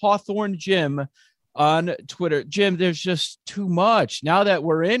at Hawthorne Jim on Twitter. Jim, there's just too much now that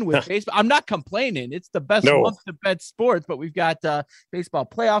we're in with baseball. I'm not complaining. It's the best month to bet sports, but we've got baseball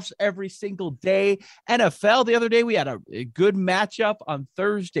playoffs every single day. NFL, the other day, we had a good matchup on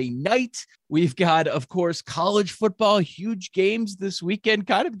Thursday night. We've got, of course, college football, huge games this weekend,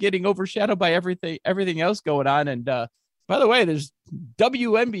 kind of getting overshadowed by everything else going on. And by the way, there's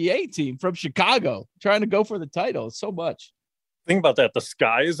WNBA team from Chicago trying to go for the title. It's so much. Think about that. The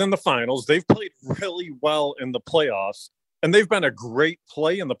Sky is in the finals. They've played really well in the playoffs, and they've been a great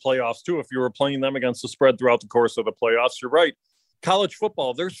play in the playoffs, too. If you were playing them against the spread throughout the course of the playoffs, you're right. College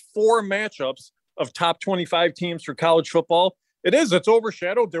football, there's 4 matchups of top 25 teams for college football. It's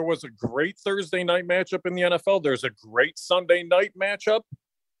overshadowed. There was a great Thursday night matchup in the NFL. There's a great Sunday night matchup.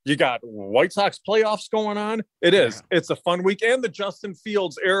 You got White Sox playoffs going on. It's a fun week. And the Justin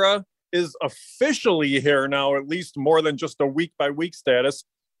Fields era is officially here now, at least more than just a week-by-week status.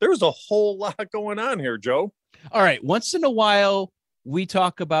 There's a whole lot going on here, Joe. All right. Once in a while, we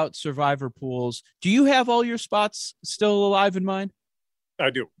talk about survivor pools. Do you have all your spots still alive in mind?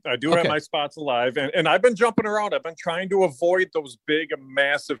 I do. Have my spots alive. And I've been jumping around. I've been trying to avoid those big,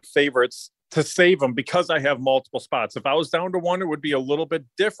 massive favorites to save them because I have multiple spots. If I was down to one, it would be a little bit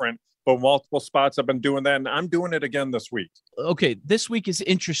different. But multiple spots, I've been doing that, and I'm doing it again this week. Okay, this week is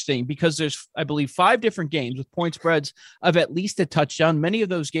interesting because there's, I believe, 5 different games with point spreads of at least a touchdown. Many of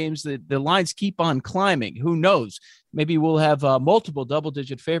those games, the lines keep on climbing. Who knows? Maybe we'll have multiple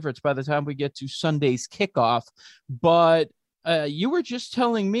double-digit favorites by the time we get to Sunday's kickoff. But you were just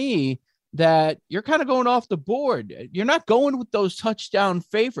telling me that you're kind of going off the board. You're not going with those touchdown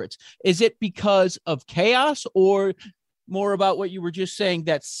favorites. Is it because of chaos or more about what you were just saying,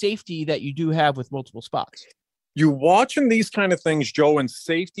 that safety that you do have with multiple spots? You watching these kind of things, Joe, and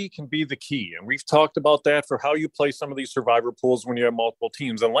safety can be the key. And we've talked about that for how you play some of these survivor pools when you have multiple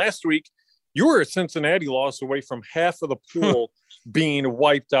teams. And last week, you were a Cincinnati loss away from half of the pool being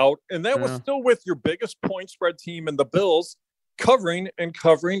wiped out. And that was still with your biggest point spread team in the Bills covering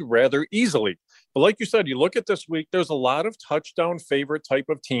rather easily. But like you said, you look at this week, there's a lot of touchdown favorite type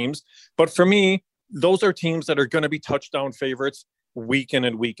of teams. But for me, those are teams that are going to be touchdown favorites week in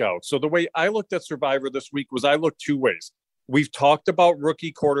and week out. So the way I looked at Survivor this week was I looked 2 ways. We've talked about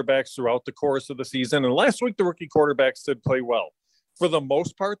rookie quarterbacks throughout the course of the season. And last week, the rookie quarterbacks did play well. For the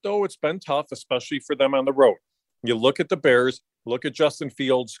most part, though, it's been tough, especially for them on the road. You look at the Bears, look at Justin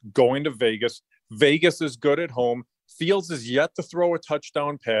Fields going to Vegas. Vegas is good at home. Fields is yet to throw a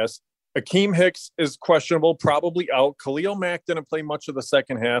touchdown pass. Akeem Hicks is questionable, probably out. Khalil Mack didn't play much of the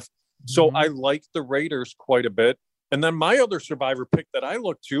second half. So I like the Raiders quite a bit. And then my other survivor pick that I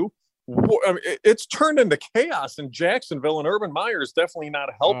look to, it's turned into chaos in Jacksonville, and Urban Meyer is definitely not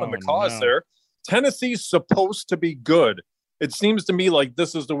helping the cause there. Tennessee's supposed to be good. It seems to me like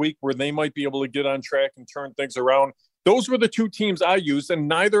this is the week where they might be able to get on track and turn things around. Those were the 2 teams I used, and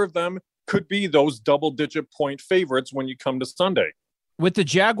neither of them could be those double-digit point favorites when you come to Sunday. With the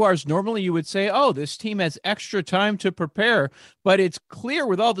Jaguars, normally you would say, oh, this team has extra time to prepare, but it's clear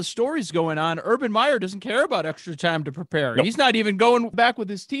with all the stories going on, Urban Meyer doesn't care about extra time to prepare. Nope. He's not even going back with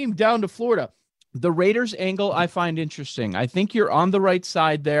his team down to Florida. The Raiders angle I find interesting. I think you're on the right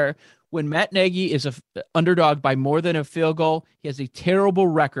side there. When Matt Nagy is an underdog by more than a field goal, he has a terrible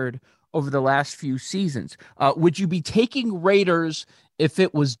record over the last few seasons. Would you be taking Raiders if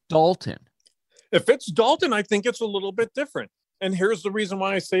it was Dalton? If it's Dalton, I think it's a little bit different. And here's the reason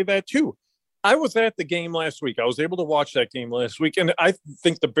why I say that too. I was at the game last week. I was able to watch that game last week. And I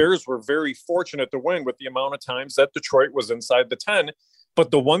think the Bears were very fortunate to win with the amount of times that Detroit was inside the 10. But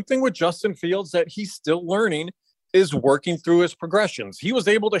the one thing with Justin Fields that he's still learning is working through his progressions. He was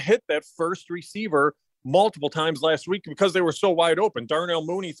able to hit that first receiver multiple times last week because they were so wide open. Darnell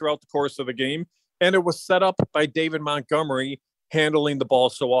Mooney throughout the course of the game. And it was set up by David Montgomery handling the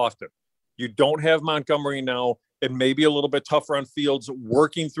ball so often. You don't have Montgomery now. It may be a little bit tougher on Fields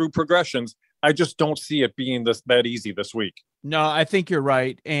working through progressions. I just don't see it being that easy this week. No, I think you're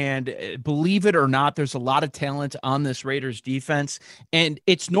right. And believe it or not, there's a lot of talent on this Raiders defense, and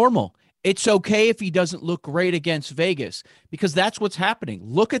it's normal. It's okay if he doesn't look great against Vegas because that's what's happening.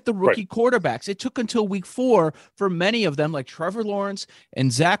 Look at the rookie quarterbacks. It took until week 4 for many of them, like Trevor Lawrence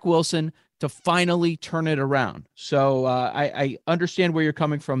and Zach Wilson, to finally turn it around. So I understand where you're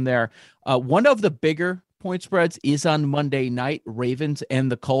coming from there. One of the bigger point spreads is on Monday night, Ravens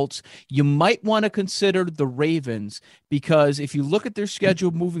and the Colts. You might want to consider the Ravens because if you look at their schedule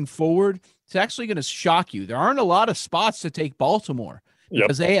moving forward, it's actually going to shock you. There aren't a lot of spots to take Baltimore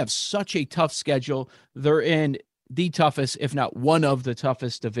because they have such a tough schedule. They're in the toughest, if not one of the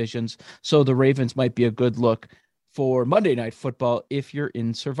toughest divisions. So the Ravens might be a good look for Monday Night Football if you're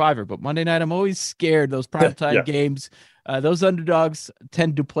in Survivor. But Monday night, I'm always scared. Those primetime games, those underdogs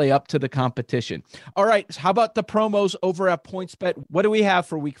tend to play up to the competition. All right, how about the promos over at PointsBet? What do we have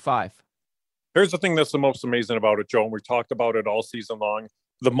for week 5? Here's the thing that's the most amazing about it, Joe, and we talked about it all season long.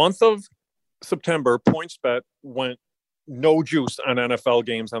 The month of September, PointsBet went no juice on NFL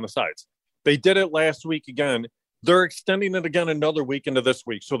games on the sides. They did it last week again. They're extending it again another week into this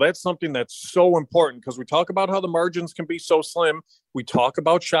week. So that's something that's so important because we talk about how the margins can be so slim. We talk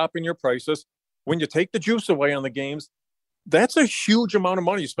about shopping your prices. When you take the juice away on the games, that's a huge amount of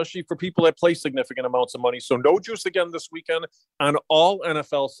money, especially for people that play significant amounts of money. So no juice again this weekend on all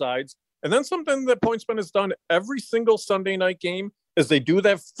NFL sides. And then something that PointsBet has done every single Sunday night game is they do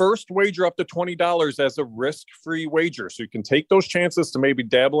that first wager up to $20 as a risk-free wager. So you can take those chances to maybe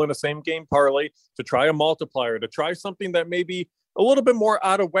dabble in a same game parlay, to try a multiplier, to try something that may be a little bit more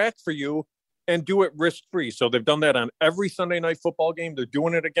out of whack for you and do it risk-free. So they've done that on every Sunday night football game. They're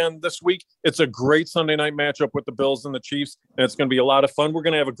doing it again this week. It's a great Sunday night matchup with the Bills and the Chiefs, and it's going to be a lot of fun. We're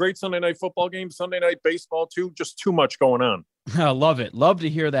going to have a great Sunday night football game, Sunday night baseball too. Just too much going on. I love it. Love to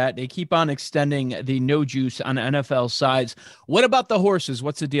hear that. They keep on extending the no juice on NFL sides. What about the horses?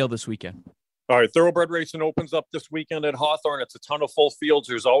 What's the deal this weekend? All right, Thoroughbred Racing opens up this weekend at Hawthorne. It's a ton of full fields.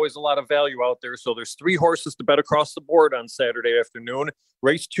 There's always a lot of value out there. So there's 3 horses to bet across the board on Saturday afternoon.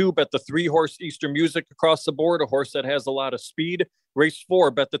 Race 2, bet the 3-horse Eastern Music across the board, a horse that has a lot of speed. Race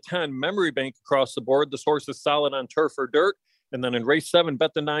 4, bet the 10 Memory Bank across the board. This horse is solid on turf or dirt. And then in race 7,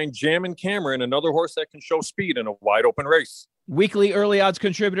 bet the 9 Jammin' Cameron, another horse that can show speed in a wide open race. Weekly early odds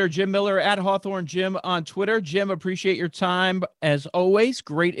contributor Jim Miller at Hawthorne Jim on Twitter. Jim, appreciate your time as always.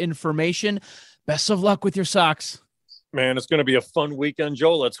 Great information. Best of luck with your Sox. Man, it's going to be a fun weekend,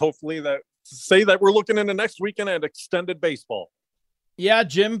 Joe. Let's hopefully say that we're looking into next weekend at extended baseball. Yeah,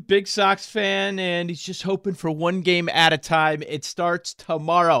 Jim, big Sox fan, and he's just hoping for one game at a time. It starts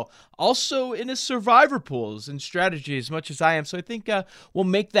tomorrow. Also in his survivor pools and strategy as much as I am. So I think we'll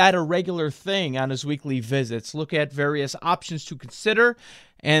make that a regular thing on his weekly visits. Look at various options to consider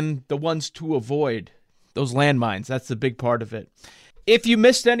and the ones to avoid. Those landmines, that's the big part of it. If you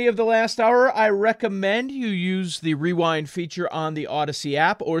missed any of the last hour, I recommend you use the rewind feature on the Odyssey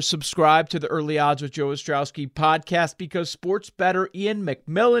app or subscribe to the Early Odds with Joe Ostrowski podcast because sports bettor Ian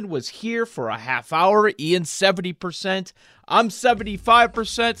McMillan was here for a half hour. Ian's 70%. I'm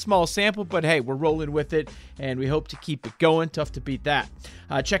 75%. Small sample, but hey, we're rolling with it, and we hope to keep it going. Tough to beat that.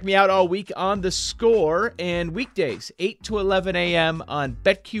 Check me out all week on The Score and weekdays, 8 to 11 a.m. on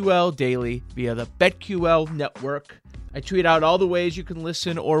BetQL Daily via the BetQL Network. I tweet out all the ways you can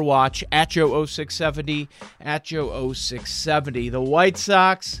listen or watch at Joe0670, at Joe0670. The White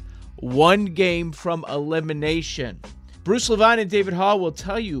Sox, 1 game from elimination. Bruce Levine and David Hall will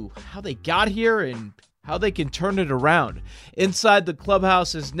tell you how they got here and how they can turn it around. Inside the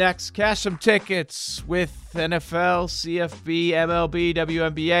Clubhouse is next. Cash some tickets with NFL, CFB, MLB,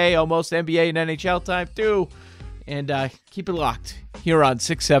 WNBA, almost NBA and NHL time too. And keep it locked here on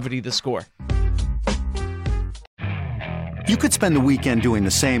 670 The Score. You could spend the weekend doing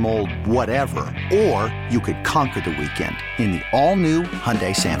the same old whatever, or you could conquer the weekend in the all-new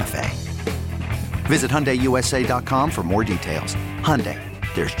Hyundai Santa Fe. Visit HyundaiUSA.com for more details. Hyundai,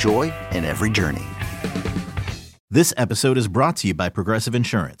 there's joy in every journey. This episode is brought to you by Progressive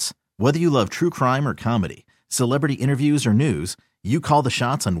Insurance. Whether you love true crime or comedy, celebrity interviews or news, you call the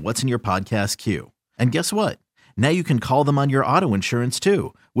shots on what's in your podcast queue. And guess what? Now you can call them on your auto insurance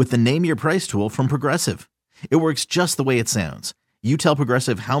too with the Name Your Price tool from Progressive. It works just the way it sounds. You tell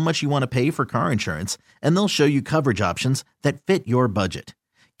Progressive how much you want to pay for car insurance, and they'll show you coverage options that fit your budget.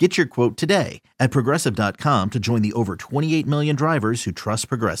 Get your quote today at Progressive.com to join the over 28 million drivers who trust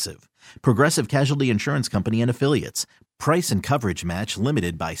Progressive. Progressive Casualty Insurance Company and Affiliates. Price and coverage match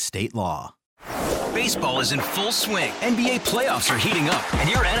limited by state law. Baseball is in full swing. NBA playoffs are heating up, and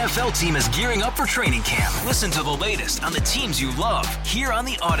your NFL team is gearing up for training camp. Listen to the latest on the teams you love here on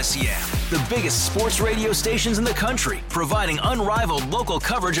the Odyssey app. The biggest sports radio stations in the country, providing unrivaled local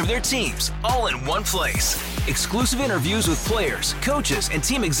coverage of their teams, all in one place. Exclusive interviews with players, coaches, and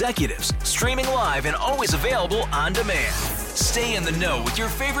team executives, streaming live and always available on demand. Stay in the know with your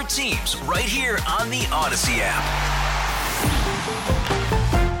favorite teams right here on the Odyssey app.